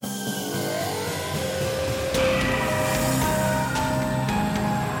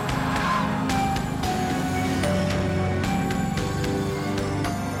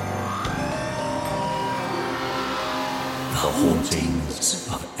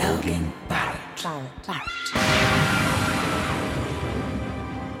Bugging Barrett.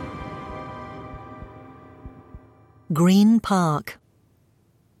 Green Park.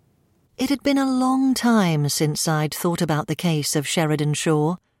 It had been a long time since I'd thought about the case of Sheridan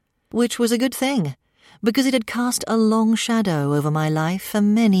Shaw, which was a good thing, because it had cast a long shadow over my life for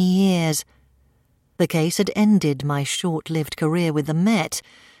many years. The case had ended my short-lived career with the Met,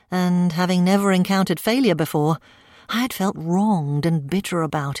 and having never encountered failure before, I had felt wronged and bitter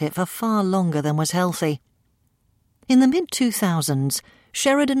about it for far longer than was healthy. In the mid-2000s,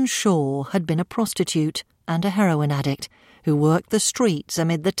 Sheridan Shaw had been a prostitute and a heroin addict who worked the streets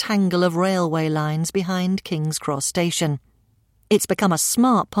amid the tangle of railway lines behind King's Cross Station. It's become a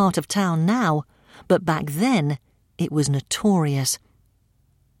smart part of town now, but back then it was notorious.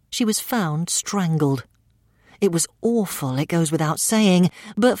 She was found strangled. It was awful, it goes without saying,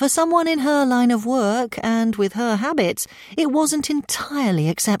 but for someone in her line of work and with her habits, it wasn't entirely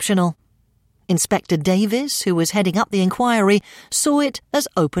exceptional. Inspector Davis, who was heading up the inquiry, saw it as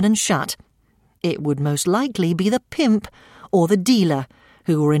open and shut. It would most likely be the pimp or the dealer,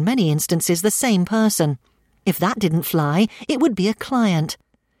 who were in many instances the same person. If that didn't fly, it would be a client.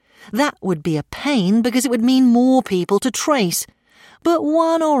 That would be a pain because it would mean more people to trace. But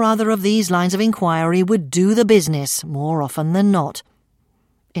one or other of these lines of inquiry would do the business more often than not.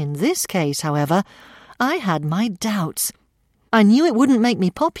 In this case, however, I had my doubts. I knew it wouldn't make me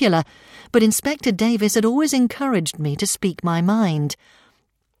popular, but Inspector Davis had always encouraged me to speak my mind.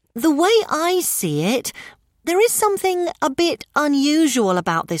 "The way I see it, there is something a bit unusual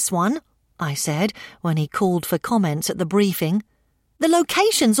about this one," I said when he called for comments at the briefing. "The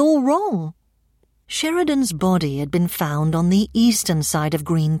location's all wrong." Sheridan's body had been found on the eastern side of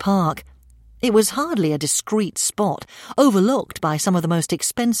Green Park. It was hardly a discreet spot, overlooked by some of the most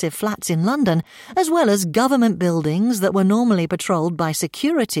expensive flats in London, as well as government buildings that were normally patrolled by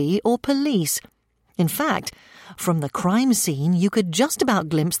security or police. In fact, from the crime scene you could just about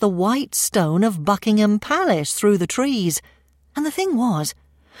glimpse the white stone of Buckingham Palace through the trees. And the thing was,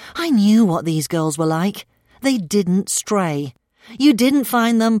 I knew what these girls were like. They didn't stray. You didn't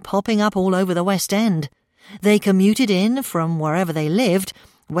find them popping up all over the West End. They commuted in from wherever they lived,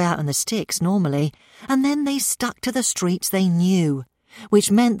 way out in the sticks normally, and then they stuck to the streets they knew, which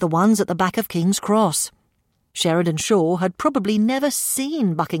meant the ones at the back of King's Cross. Sheridan Shaw had probably never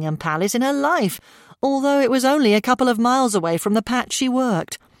seen Buckingham Palace in her life, although it was only a couple of miles away from the patch she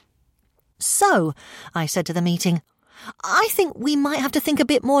worked. "So," I said to the meeting, "I think we might have to think a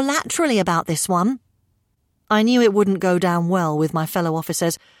bit more laterally about this one." I knew it wouldn't go down well with my fellow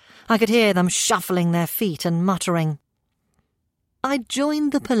officers. I could hear them shuffling their feet and muttering. I'd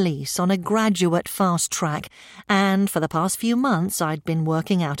joined the police on a graduate fast track, and for the past few months I'd been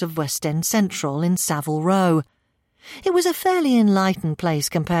working out of West End Central in Savile Row. It was a fairly enlightened place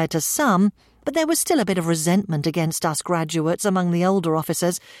compared to some, but there was still a bit of resentment against us graduates among the older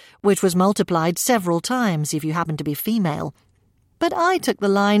officers, which was multiplied several times if you happened to be female. But I took the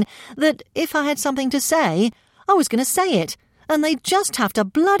line that if I had something to say, I was going to say it, and they'd just have to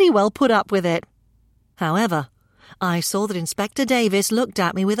bloody well put up with it. However, I saw that Inspector Davis looked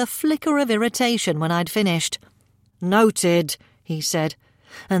at me with a flicker of irritation when I'd finished. "Noted," he said,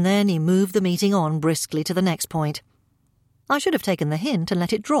 and then he moved the meeting on briskly to the next point. I should have taken the hint and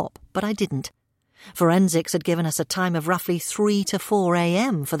let it drop, but I didn't. Forensics had given us a time of roughly 3 to 4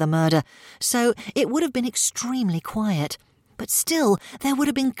 a.m. for the murder, so it would have been extremely quiet. But still, there would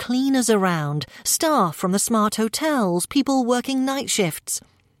have been cleaners around, staff from the smart hotels, people working night shifts.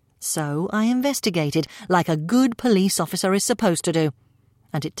 So I investigated, like a good police officer is supposed to do.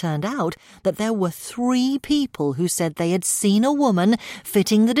 And it turned out that there were 3 people who said they had seen a woman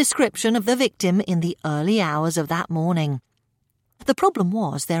fitting the description of the victim in the early hours of that morning. The problem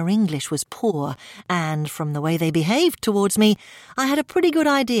was their English was poor, and from the way they behaved towards me, I had a pretty good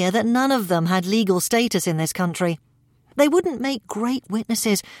idea that none of them had legal status in this country. They wouldn't make great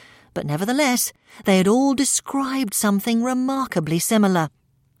witnesses, but nevertheless, they had all described something remarkably similar.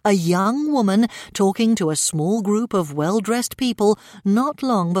 A young woman talking to a small group of well-dressed people not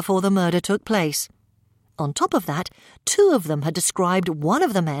long before the murder took place. On top of that, 2 of them had described one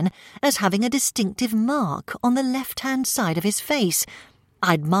of the men as having a distinctive mark on the left-hand side of his face.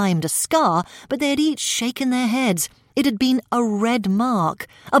 I'd mimed a scar, but they had each shaken their heads. It had been a red mark,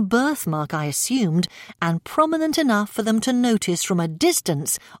 a birthmark I assumed, and prominent enough for them to notice from a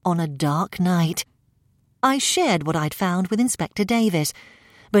distance on a dark night. I shared what I'd found with Inspector Davis,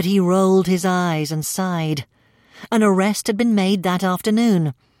 but he rolled his eyes and sighed. An arrest had been made that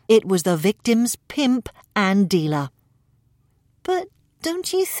afternoon. It was the victim's pimp and dealer. "But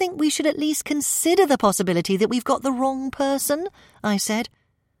don't you think we should at least consider the possibility that we've got the wrong person?" I said.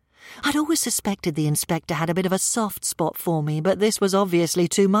 I'd always suspected the inspector had a bit of a soft spot for me, but this was obviously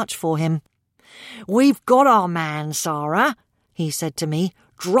too much for him. "We've got our man, Sarah," he said to me.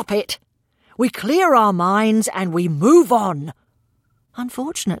 "Drop it. We clear our minds and we move on."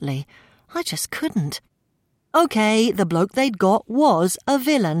 Unfortunately, I just couldn't. OK, the bloke they'd got was a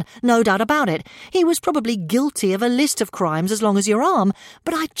villain, no doubt about it. He was probably guilty of a list of crimes as long as your arm,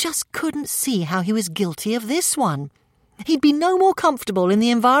 but I just couldn't see how he was guilty of this one. He'd be no more comfortable in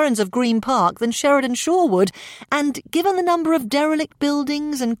the environs of Green Park than Sheridan Shaw would, and given the number of derelict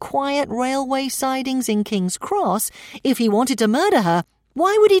buildings and quiet railway sidings in King's Cross, if he wanted to murder her,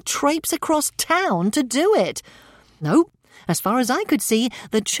 why would he traipse across town to do it? No. As far as I could see,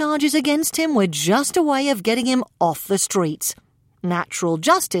 the charges against him were just a way of getting him off the streets. Natural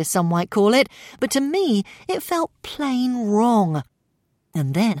justice, some might call it, but to me it felt plain wrong.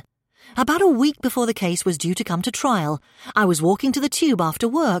 And then, about a week before the case was due to come to trial, I was walking to the tube after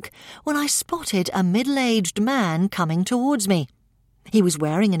work when I spotted a middle-aged man coming towards me. He was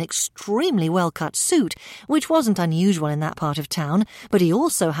wearing an extremely well-cut suit, which wasn't unusual in that part of town, but he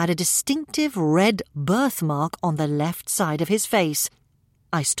also had a distinctive red birthmark on the left side of his face.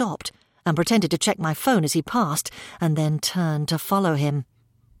 I stopped and pretended to check my phone as he passed, and then turned to follow him.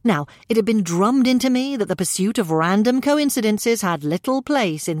 Now, it had been drummed into me that the pursuit of random coincidences had little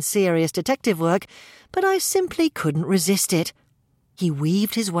place in serious detective work, but I simply couldn't resist it. He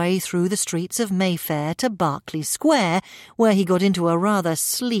weaved his way through the streets of Mayfair to Berkeley Square, where he got into a rather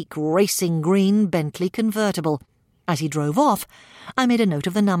sleek racing green Bentley convertible. As he drove off, I made a note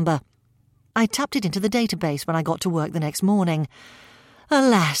of the number. I tapped it into the database when I got to work the next morning.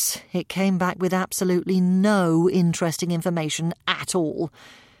 Alas, it came back with absolutely no interesting information at all.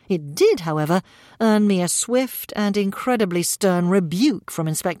 It did, however, earn me a swift and incredibly stern rebuke from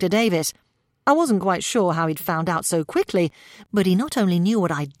Inspector Davis. I wasn't quite sure how he'd found out so quickly, but he not only knew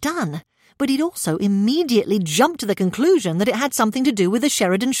what I'd done, but he'd also immediately jumped to the conclusion that it had something to do with the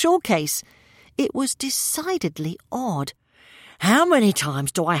Sheridan Shaw case. It was decidedly odd. "How many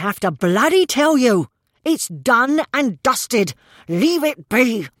times do I have to bloody tell you? It's done and dusted. Leave it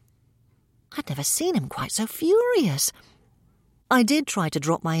be." I'd never seen him quite so furious. I did try to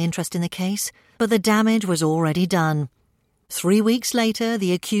drop my interest in the case, but the damage was already done. 3 weeks later,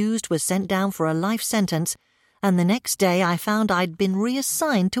 the accused was sent down for a life sentence, and the next day I found I'd been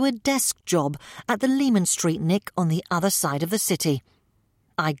reassigned to a desk job at the Lehman Street Nick on the other side of the city.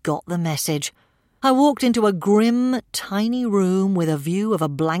 I got the message. I walked into a grim, tiny room with a view of a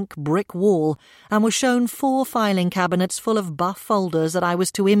blank brick wall and was shown 4 filing cabinets full of buff folders that I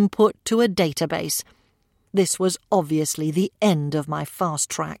was to input to a database. This was obviously the end of my fast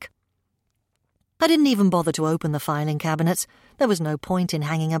track. I didn't even bother to open the filing cabinets. There was no point in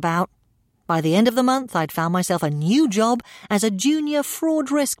hanging about. By the end of the month, I'd found myself a new job as a junior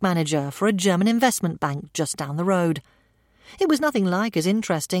fraud risk manager for a German investment bank just down the road. It was nothing like as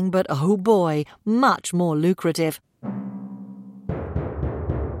interesting, but oh boy, much more lucrative.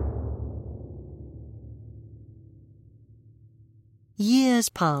 Years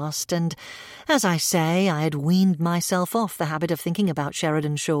passed, and, as I say, I had weaned myself off the habit of thinking about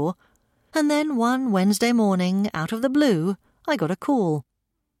Sheridan Shaw. And then one Wednesday morning, out of the blue, I got a call.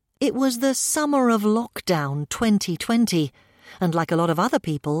 It was the summer of lockdown 2020, and like a lot of other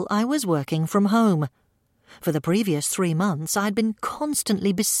people, I was working from home. For the previous 3 months, I'd been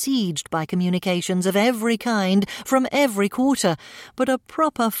constantly besieged by communications of every kind from every quarter, but a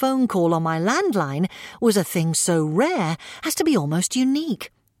proper phone call on my landline was a thing so rare as to be almost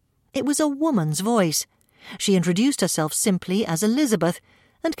unique. It was a woman's voice. She introduced herself simply as Elizabeth,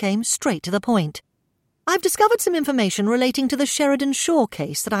 and came straight to the point. "I've discovered some information relating to the Sheridan Shaw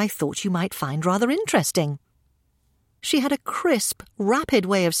case that I thought you might find rather interesting." She had a crisp, rapid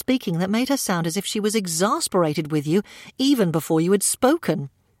way of speaking that made her sound as if she was exasperated with you even before you had spoken.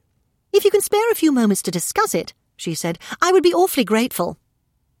 "If you can spare a few moments to discuss it," she said, "I would be awfully grateful."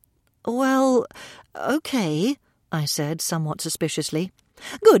 "Well, OK," I said, somewhat suspiciously.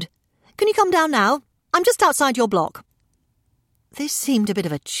 "Good. Can you come down now? I'm just outside your block." This seemed a bit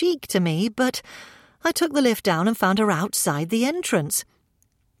of a cheek to me, but I took the lift down and found her outside the entrance.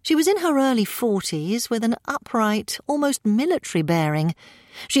 She was in her early 40s with an upright, almost military bearing.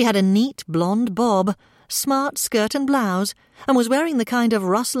 She had a neat blonde bob, smart skirt and blouse, and was wearing the kind of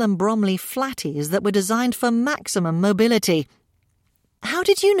Russell and Bromley flatties that were designed for maximum mobility. "How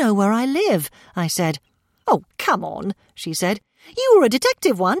did you know where I live?" I said. "Oh, come on," she said. "You were a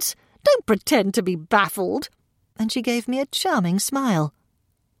detective once. Don't pretend to be baffled." And she gave me a charming smile.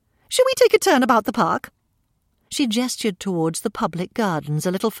 "Shall we take a turn about the park?" She gestured towards the public gardens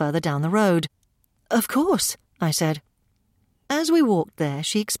a little further down the road. "Of course," I said. As we walked there,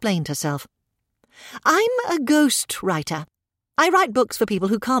 she explained herself. "I'm a ghost writer. I write books for people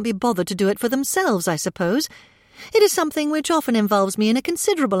who can't be bothered to do it for themselves, I suppose. It is something which often involves me in a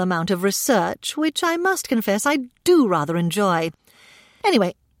considerable amount of research, which I must confess I do rather enjoy.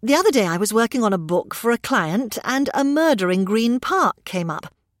 Anyway, the other day I was working on a book for a client and a murder in Green Park came up.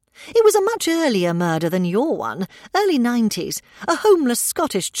 It was a much earlier murder than your one, early 90s, a homeless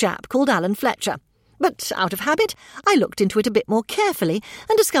Scottish chap called Alan Fletcher. But out of habit, I looked into it a bit more carefully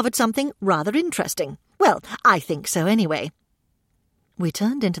and discovered something rather interesting. Well, I think so anyway." We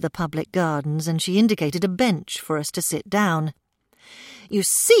turned into the public gardens and she indicated a bench for us to sit down. "You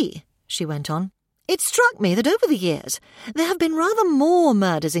see," she went on, "it struck me that over the years there have been rather more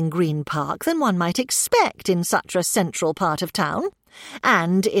murders in Green Park than one might expect in such a central part of town.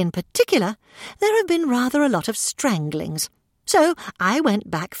 And, in particular, there have been rather a lot of stranglings. So I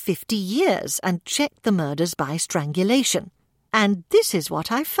went back 50 years and checked the murders by strangulation. And this is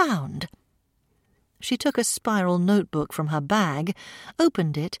what I found." She took a spiral notebook from her bag,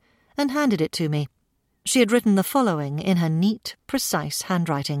 opened it, and handed it to me. She had written the following in her neat, precise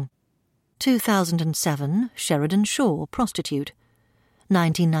handwriting. 2007, Sheridan Shaw, prostitute.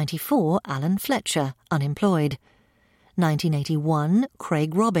 1994, Alan Fletcher, unemployed. 1981,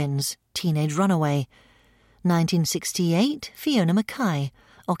 Craig Robbins, teenage runaway. 1968, Fiona Mackay,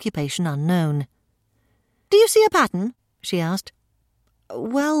 occupation unknown. "Do you see a pattern?" she asked.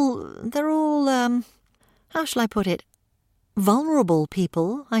 "Well, they're all, how shall I put it? Vulnerable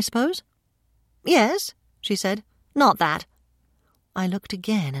people, I suppose." "Yes," she said. "Not that." I looked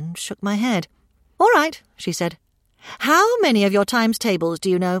again and shook my head. "All right," she said. "How many of your times tables do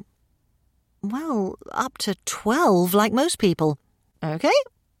you know?" "Well, up to 12, like most people." "OK.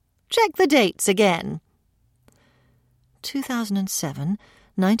 Check the dates again." 2007,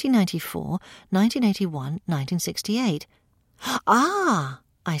 1994, 1981, 1968. "Ah,"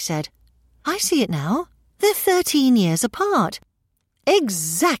 I said. "I see it now. They're 13 years apart."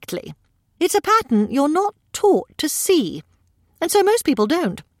 "Exactly. It's a pattern you're not taught to see. And so most people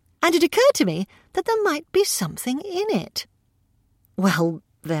don't. And it occurred to me that there might be something in it." "Well,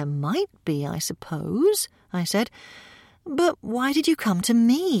 there might be, I suppose," I said. "But why did you come to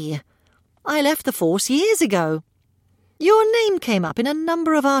me?" "I left the force years ago. Your name came up in a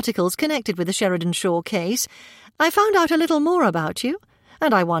number of articles connected with the Sheridan Shaw case. I found out a little more about you,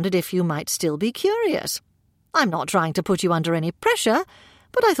 and I wondered if you might still be curious. I'm not trying to put you under any pressure,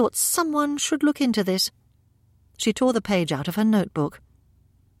 but I thought someone should look into this." She tore the page out of her notebook.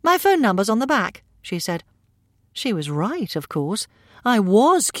 "My phone number's on the back," she said. She was right, of course. I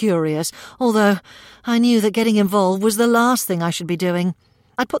was curious, although I knew that getting involved was the last thing I should be doing.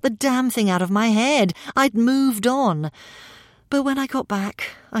 I'd put the damn thing out of my head. I'd moved on. But when I got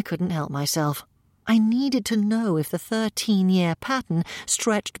back, I couldn't help myself. I needed to know if the 13-year pattern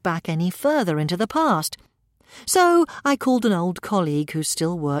stretched back any further into the past. So I called an old colleague who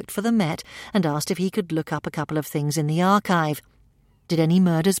still worked for the Met and asked if he could look up a couple of things in the archive. Did any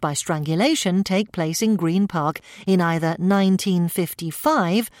murders by strangulation take place in Green Park in either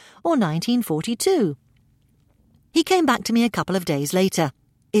 1955 or 1942? He came back to me a couple of days later.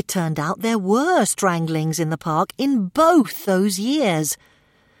 It turned out there were stranglings in the park in both those years.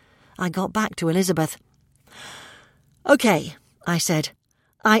 I got back to Elizabeth. "OK," I said.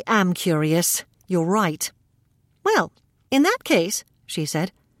 "I am curious. You're right." "Well, in that case," she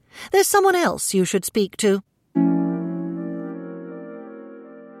said, "there's someone else you should speak to."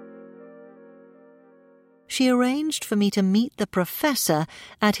 She arranged for me to meet the professor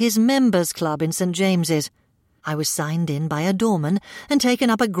at his members' club in St. James's. I was signed in by a doorman and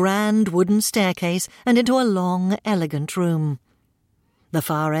taken up a grand wooden staircase and into a long, elegant room. The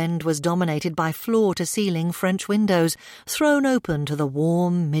far end was dominated by floor-to-ceiling French windows, thrown open to the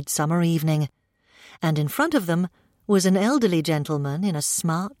warm midsummer evening, and in front of them was an elderly gentleman in a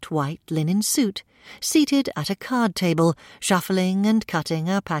smart white linen suit, seated at a card table, shuffling and cutting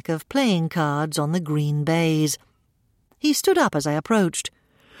a pack of playing cards on the green baize. He stood up as I approached.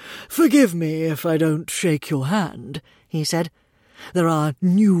 "Forgive me if I don't shake your hand," he said. "There are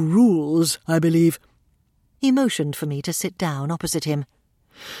new rules, I believe." He motioned for me to sit down opposite him.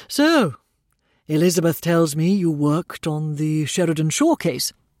 "So, Elizabeth tells me you worked on the Sheridan Shaw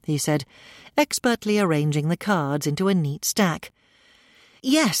case," he said, expertly arranging the cards into a neat stack.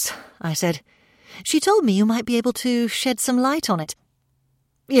 "Yes," I said. "She told me you might be able to shed some light on it."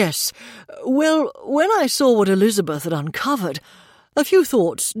 "Yes. Well, when I saw what Elizabeth had uncovered, a few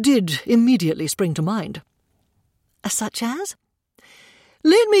thoughts did immediately spring to mind." "Such as?"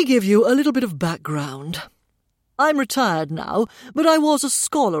 "Let me give you a little bit of background. I'm retired now, but I was a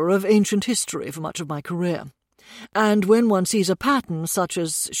scholar of ancient history for much of my career. And when one sees a pattern such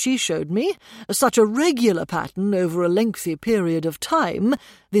as she showed me, such a regular pattern over a lengthy period of time,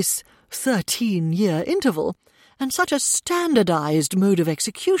 this 13-year interval, and such a standardized mode of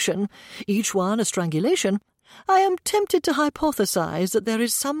execution, each one a strangulation, I am tempted to hypothesize that there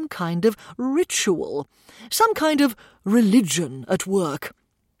is some kind of ritual, some kind of religion at work.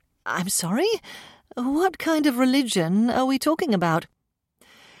 I'm sorry? What kind of religion are we talking about?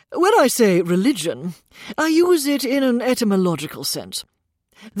 When I say religion, I use it in an etymological sense.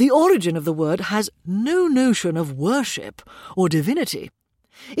 The origin of the word has no notion of worship or divinity.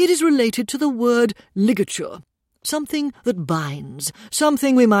 It is related to the word ligature, something that binds,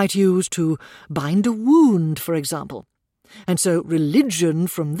 something we might use to bind a wound, for example. And so religion,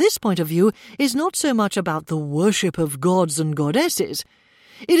 from this point of view, is not so much about the worship of gods and goddesses.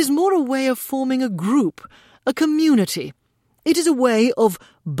 It is more a way of forming a group, a community. It is a way of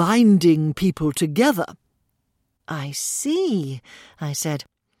binding people together. I see, I said.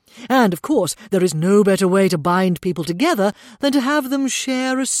 And, of course, there is no better way to bind people together than to have them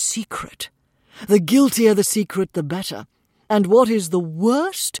share a secret. The guiltier the secret, the better. And what is the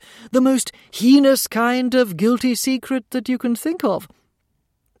worst, the most heinous kind of guilty secret that you can think of?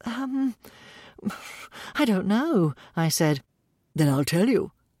 I don't know, I said. Then I'll tell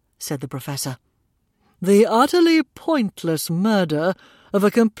you, said the professor. The utterly pointless murder of a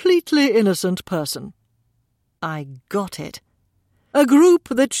completely innocent person. I got it. A group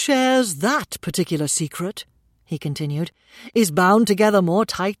that shares that particular secret, he continued, is bound together more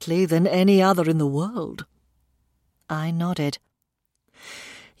tightly than any other in the world. I nodded.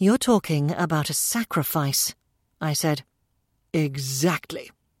 You're talking about a sacrifice, I said. Exactly.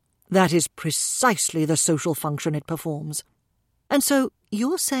 That is precisely the social function it performs. And so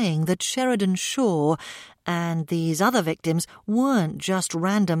you're saying that Sheridan Shaw and these other victims weren't just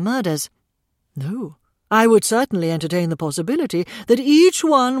random murders? No. I would certainly entertain the possibility that each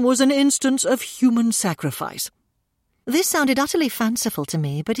one was an instance of human sacrifice. This sounded utterly fanciful to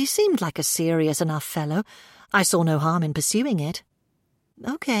me, but he seemed like a serious enough fellow. I saw no harm in pursuing it.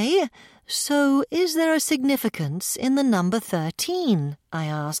 Okay, so is there a significance in the number 13? I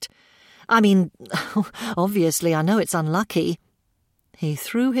asked. I mean, obviously I know it's unlucky. He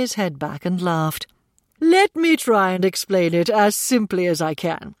threw his head back and laughed. Let me try and explain it as simply as I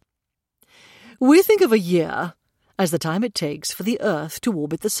can. We think of a year as the time it takes for the Earth to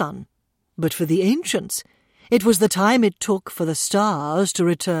orbit the Sun. But for the ancients, it was the time it took for the stars to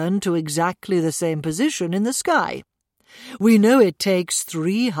return to exactly the same position in the sky. We know it takes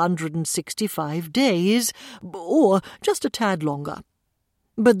 365 days, or just a tad longer.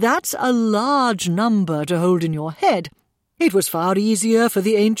 But that's a large number to hold in your head. It was far easier for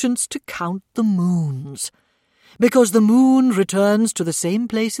the ancients to count the moons, because the moon returns to the same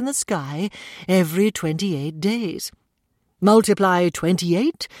place in the sky every 28 days. Multiply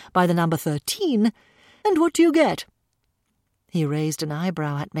 28 by the number 13, and what do you get? He raised an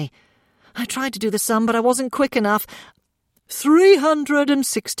eyebrow at me. I tried to do the sum, but I wasn't quick enough.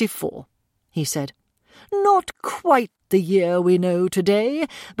 364, he said. Not quite the year we know today,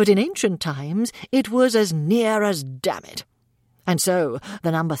 but in ancient times it was as near as damn it. And so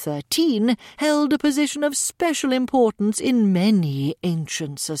the number 13 held a position of special importance in many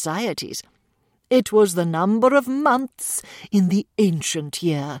ancient societies. It was the number of months in the ancient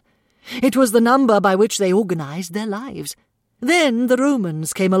year. It was the number by which they organized their lives. Then the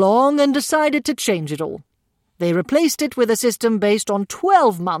Romans came along and decided to change it all. They replaced it with a system based on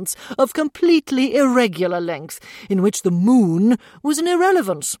 12 months of completely irregular length, in which the moon was an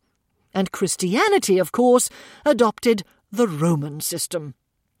irrelevance. And Christianity, of course, adopted the Roman system.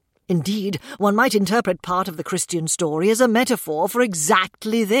 Indeed, one might interpret part of the Christian story as a metaphor for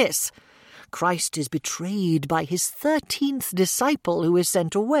exactly this. Christ is betrayed by his 13th disciple who is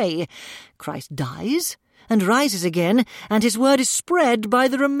sent away. Christ dies and rises again, and his word is spread by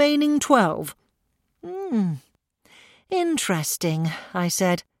the remaining 12. Interesting, I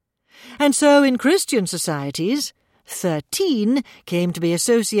said. And so in Christian societies, 13 came to be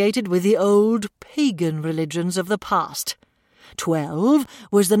associated with the old pagan religions of the past. 12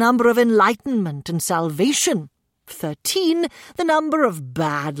 was the number of enlightenment and salvation. 13, the number of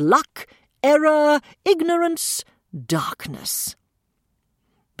bad luck, error, ignorance, darkness.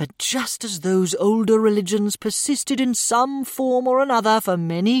 But just as those older religions persisted in some form or another for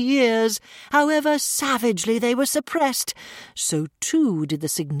many years, however savagely they were suppressed, so too did the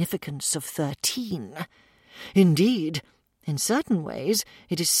significance of 13. Indeed, in certain ways,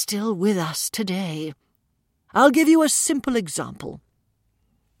 it is still with us today. I'll give you a simple example.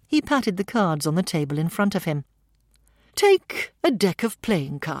 He patted the cards on the table in front of him. Take a deck of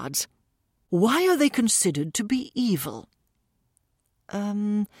playing cards. Why are they considered to be evil?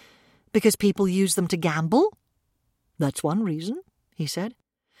 Because people use them to gamble? That's one reason, he said.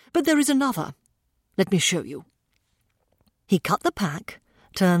 But there is another. Let me show you. He cut the pack,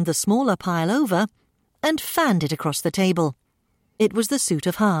 turned the smaller pile over, and fanned it across the table. It was the suit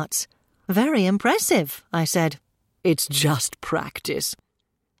of hearts. Very impressive, I said. It's just practice.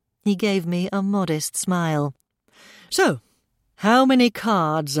 He gave me a modest smile. So, how many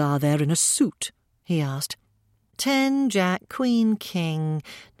cards are there in a suit? He asked. 10, Jack, Queen, King,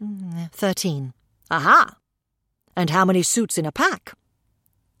 13. Aha! And how many suits in a pack?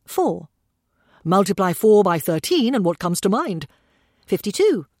 4. Multiply 4 by 13 and what comes to mind?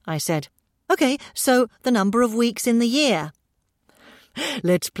 52, I said. OK, so the number of weeks in the year.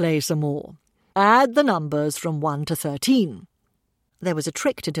 Let's play some more. Add the numbers from 1 to 13. There was a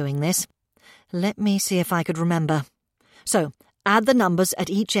trick to doing this. Let me see if I could remember. So, add the numbers at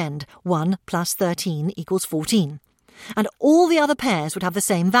each end. 1 plus 13 equals 14. And all the other pairs would have the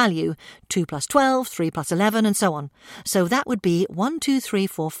same value. 2 plus 12, 3 plus 11, and so on. So that would be 1, 2, 3,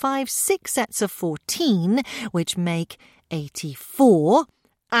 4, 5, 6 sets of 14, which make 84.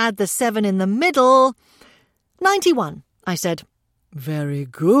 Add the 7 in the middle. 91, I said. Very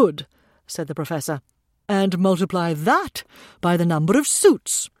good, said the Professor. And multiply that by the number of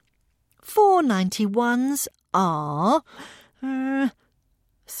suits. 4 91s are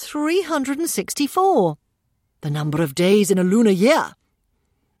 364. The number of days in a lunar year.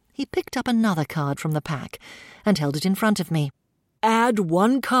 He picked up another card from the pack and held it in front of me. Add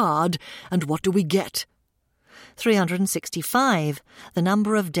 1 card, and what do we get? 365, the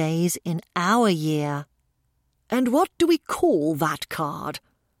number of days in our year. And what do we call that card?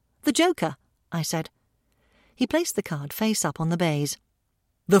 The Joker, I said. He placed the card face up on the baize.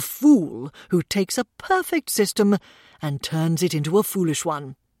 The fool who takes a perfect system and turns it into a foolish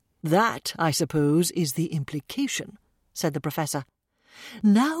one. That, I suppose, is the implication, said the Professor.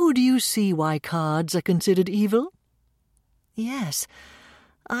 Now do you see why cards are considered evil? Yes,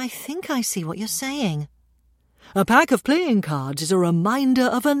 I think I see what you're saying. A pack of playing cards is a reminder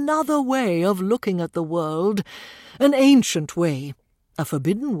of another way of looking at the world, an ancient way, a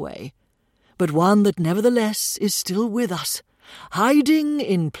forbidden way, but one that nevertheless is still with us, hiding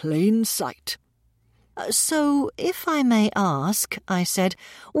in plain sight. So, if I may ask, I said,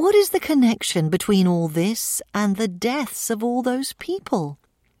 what is the connection between all this and the deaths of all those people?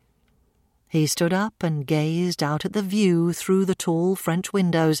 He stood up and gazed out at the view through the tall French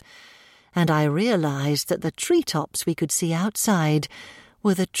windows, and I realized that the treetops we could see outside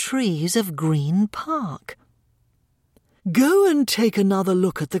were the trees of Green Park. Go and take another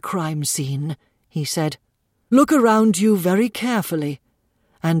look at the crime scene, he said. Look around you very carefully,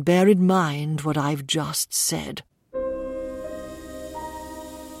 and bear in mind what I've just said.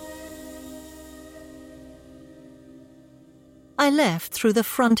 I left through the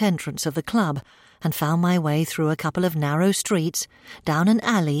front entrance of the club and found my way through a couple of narrow streets, down an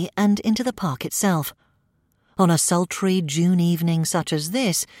alley and into the park itself. On a sultry June evening such as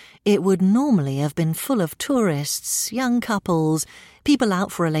this, it would normally have been full of tourists, young couples, people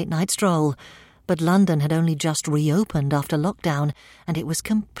out for a late-night stroll, but London had only just reopened after lockdown, and it was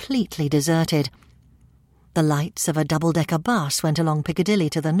completely deserted. The lights of a double-decker bus went along Piccadilly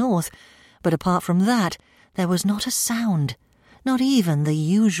to the north, but apart from that, there was not a sound, not even the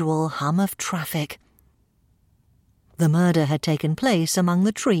usual hum of traffic. The murder had taken place among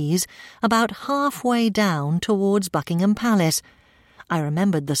the trees, about halfway down towards Buckingham Palace. I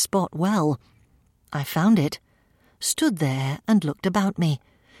remembered the spot well. I found it, stood there and looked about me,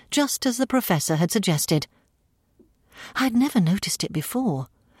 just as the Professor had suggested. I'd never noticed it before,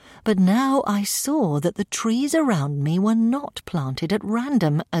 but now I saw that the trees around me were not planted at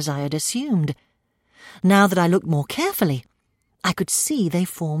random, as I had assumed. Now that I looked more carefully, I could see they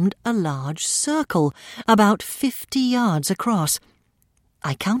formed a large circle, about 50 yards across.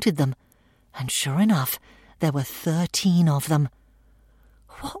 I counted them, and sure enough, there were 13 of them.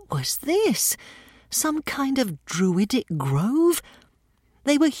 What was this? Some kind of druidic grove?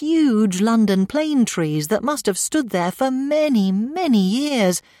 They were huge London plane trees that must have stood there for many, many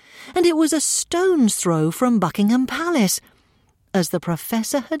years, and it was a stone's throw from Buckingham Palace, as the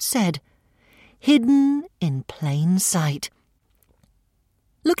Professor had said, hidden in plain sight.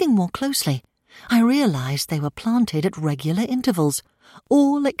 Looking more closely, I realized they were planted at regular intervals,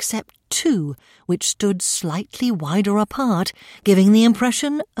 all except 2, which stood slightly wider apart, giving the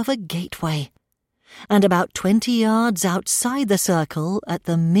impression of a gateway. And about 20 yards outside the circle, at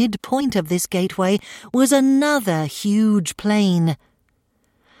the midpoint of this gateway, was another huge plane.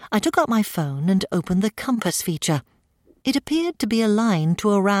 I took out my phone and opened the compass feature. It appeared to be aligned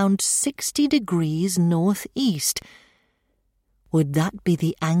to around 60 degrees northeast. Would that be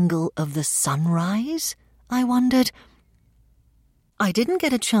the angle of the sunrise? I wondered. I didn't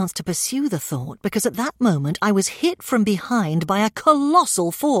get a chance to pursue the thought because at that moment I was hit from behind by a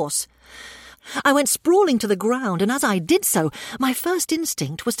colossal force. I went sprawling to the ground, and as I did so, my first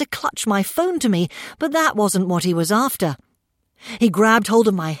instinct was to clutch my phone to me, but that wasn't what he was after. He grabbed hold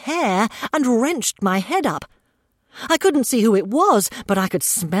of my hair and wrenched my head up. I couldn't see who it was, but I could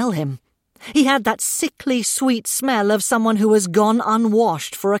smell him. He had that sickly sweet smell of someone who has gone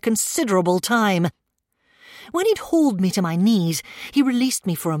unwashed for a considerable time. When he'd hauled me to my knees, he released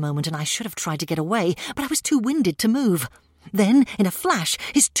me for a moment and I should have tried to get away, but I was too winded to move. Then, in a flash,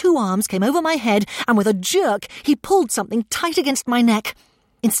 his 2 arms came over my head and with a jerk, he pulled something tight against my neck.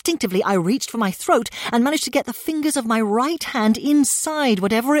 Instinctively, I reached for my throat and managed to get the fingers of my right hand inside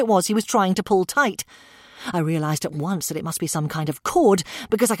whatever it was he was trying to pull tight. I realised at once that it must be some kind of cord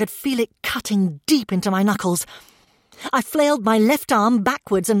because I could feel it cutting deep into my knuckles. I flailed my left arm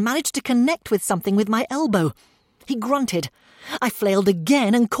backwards and managed to connect with something with my elbow. He grunted. I flailed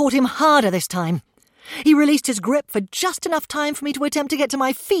again and caught him harder this time. He released his grip for just enough time for me to attempt to get to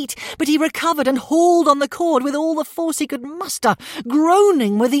my feet, but he recovered and hauled on the cord with all the force he could muster,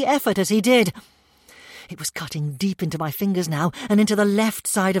 groaning with the effort as he did. It was cutting deep into my fingers now and into the left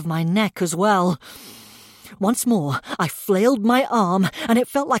side of my neck as well. Once more, I flailed my arm, and it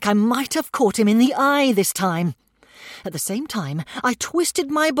felt like I might have caught him in the eye this time. At the same time, I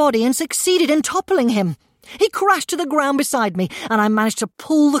twisted my body and succeeded in toppling him. He crashed to the ground beside me, and I managed to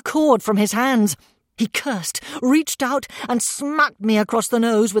pull the cord from his hands. He cursed, reached out, and smacked me across the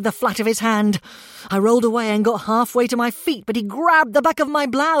nose with the flat of his hand. I rolled away and got halfway to my feet, but he grabbed the back of my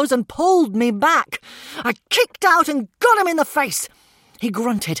blouse and pulled me back. I kicked out and got him in the face. He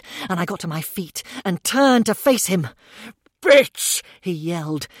grunted, and I got to my feet and turned to face him. "Bitch!" he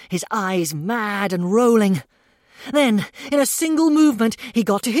yelled, his eyes mad and rolling. Then, in a single movement, he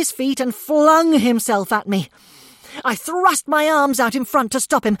got to his feet and flung himself at me. I thrust my arms out in front to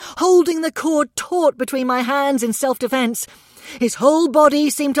stop him, holding the cord taut between my hands in self-defence. His whole body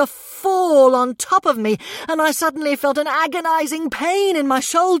seemed to fall on top of me, and I suddenly felt an agonising pain in my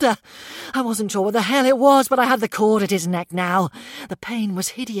shoulder. I wasn't sure what the hell it was, but I had the cord at his neck now. The pain was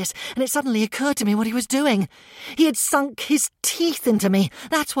hideous, and it suddenly occurred to me what he was doing. He had sunk his teeth into me,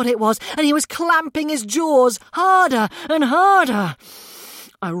 that's what it was, and he was clamping his jaws harder and harder.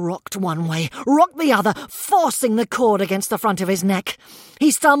 I rocked one way, rocked the other, forcing the cord against the front of his neck.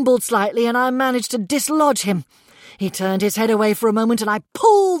 He stumbled slightly, and I managed to dislodge him. He turned his head away for a moment, and I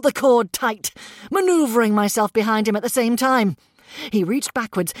pulled the cord tight, manoeuvring myself behind him at the same time. He reached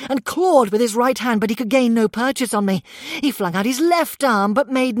backwards and clawed with his right hand, but he could gain no purchase on me. He flung out his left arm,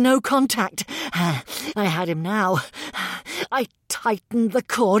 but made no contact. I had him now. I tightened the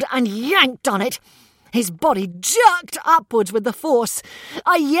cord and yanked on it. His body jerked upwards with the force.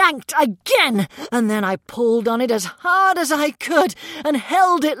 I yanked again, and then I pulled on it as hard as I could and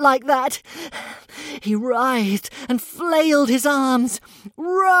held it like that. He writhed and flailed his arms,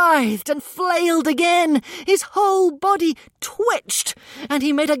 writhed and flailed again. His whole body twitched, and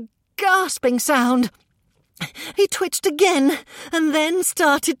he made a gasping sound. He twitched again, and then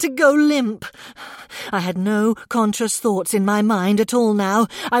started to go limp. I had no conscious thoughts in my mind at all now.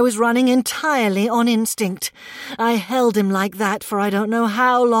 I was running entirely on instinct. I held him like that for I don't know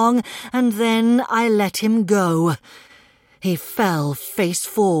how long, and then I let him go. He fell face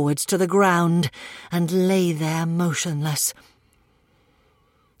forwards to the ground and lay there motionless.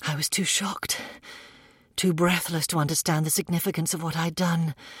 I was too shocked, too breathless to understand the significance of what I'd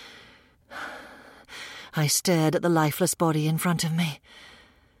done. I stared at the lifeless body in front of me.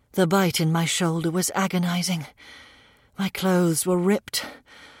 The bite in my shoulder was agonizing. My clothes were ripped.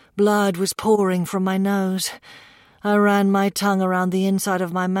 Blood was pouring from my nose. I ran my tongue around the inside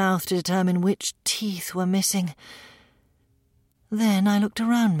of my mouth to determine which teeth were missing. Then I looked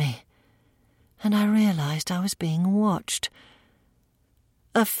around me, and I realized I was being watched.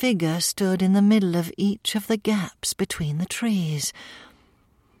 A figure stood in the middle of each of the gaps between the trees.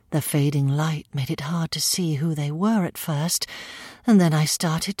 The fading light made it hard to see who they were at first, and then I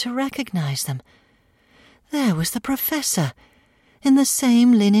started to recognize them. There was the Professor, in the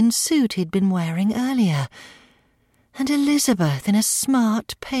same linen suit he'd been wearing earlier, and Elizabeth in a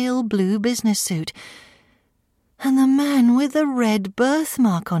smart, pale blue business suit, and the man with the red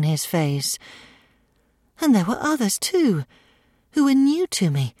birthmark on his face. And there were others, too, who were new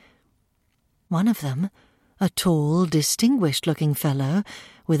to me. One of them, a tall, distinguished-looking fellow,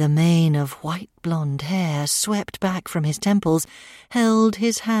 with a mane of white blonde hair swept back from his temples, held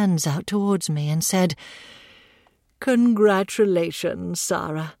his hands out towards me and said, Congratulations,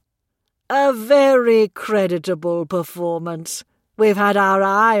 Sarah. A very creditable performance. We've had our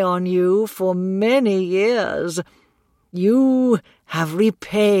eye on you for many years. You have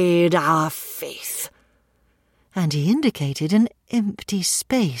repaid our faith." And he indicated an empty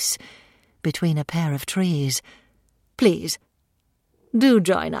space between a pair of trees. "Please, do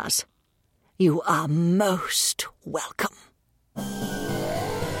join us. You are most welcome."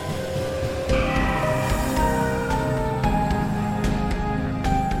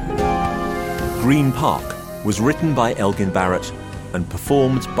 Green Park was written by Elgin Barrett and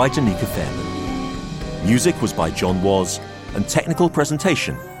performed by Danica Fairman. Music was by John Was and technical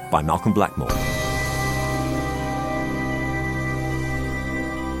presentation by Malcolm Blackmore.